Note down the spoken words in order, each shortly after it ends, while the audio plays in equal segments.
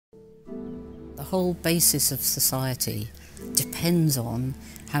The whole basis of society depends on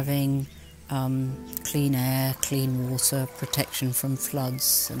having clean air, clean water, protection from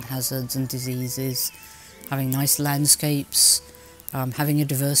floods and hazards and diseases, having nice landscapes, having a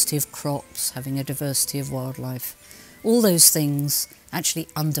diversity of crops, having a diversity of wildlife. All those things actually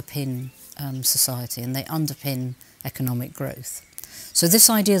underpin society, and they underpin economic growth. So this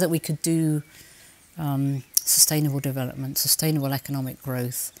idea that we could do sustainable development, sustainable economic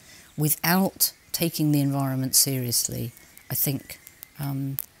growth without taking the environment seriously, I think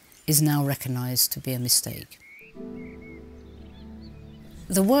is now recognised to be a mistake.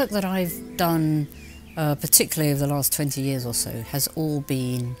 The work that I've done, particularly over the last 20 years or so, has all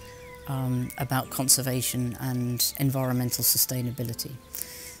been about conservation and environmental sustainability.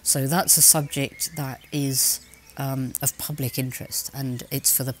 So that's a subject that is of public interest, and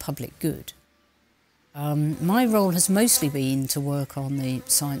it's for the public good. My role has mostly been to work on the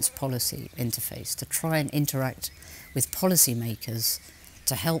science policy interface, to try and interact with policymakers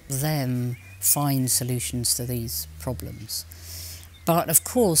to help them find solutions to these problems. But of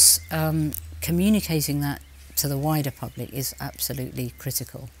course, communicating that to the wider public is absolutely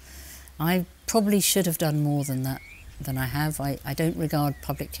critical. I probably should have done more than I have. I don't regard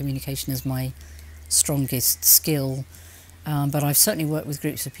public communication as my strongest skill, but I've certainly worked with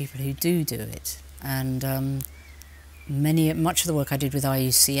groups of people who do it. And much of the work I did with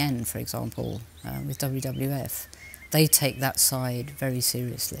IUCN, for example, with WWF, they take that side very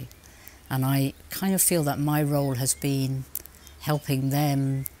seriously. And I kind of feel that my role has been helping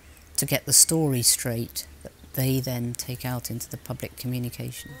them to get the story straight that they then take out into the public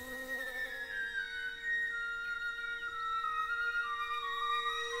communication.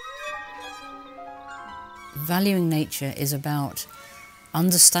 Valuing nature is about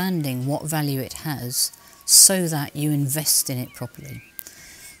understanding what value it has so that you invest in it properly.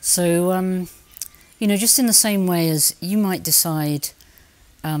 So, you know, just in the same way as you might decide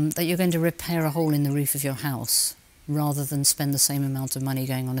that you're going to repair a hole in the roof of your house rather than spend the same amount of money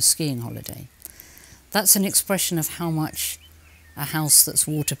going on a skiing holiday. That's an expression of how much a house that's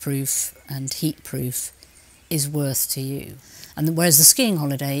waterproof and heat-proof is worth to you. And whereas the skiing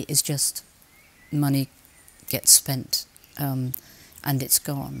holiday is just money gets spent and it's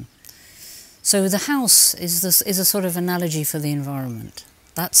gone. So the house is a sort of analogy for the environment.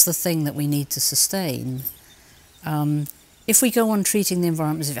 That's the thing that we need to sustain. If we go on treating the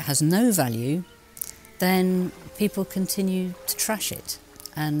environment as if it has no value, then people continue to trash it,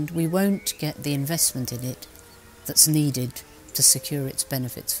 and we won't get the investment in it that's needed to secure its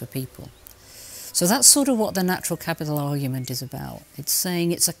benefits for people. So that's sort of what the natural capital argument is about. It's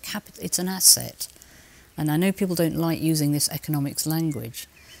saying it's an asset. And I know people don't like using this economics language,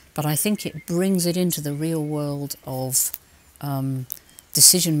 but I think it brings it into the real world of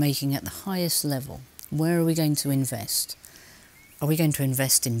decision-making at the highest level. Where are we going to invest? Are we going to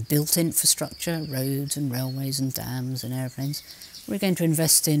invest in built infrastructure, roads and railways and dams and airplanes? Are we going to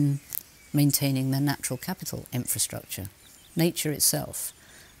invest in maintaining the natural capital infrastructure, nature itself,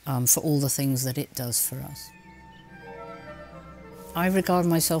 for all the things that it does for us? I regard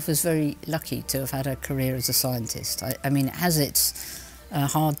myself as very lucky to have had a career as a scientist. I mean, it has its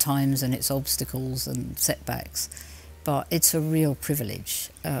hard times and its obstacles and setbacks, but it's a real privilege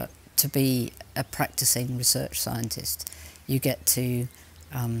to be a practicing research scientist. You get to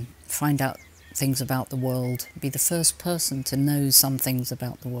find out things about the world, be the first person to know some things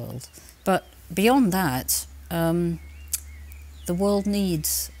about the world. But beyond that, the world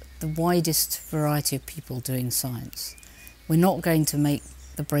needs the widest variety of people doing science. We're not going to make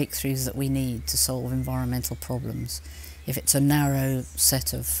the breakthroughs that we need to solve environmental problems if it's a narrow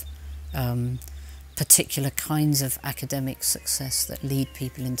set of particular kinds of academic success that lead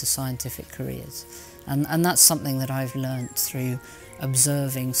people into scientific careers. And that's something that I've learnt through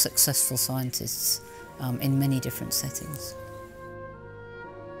observing successful scientists in many different settings.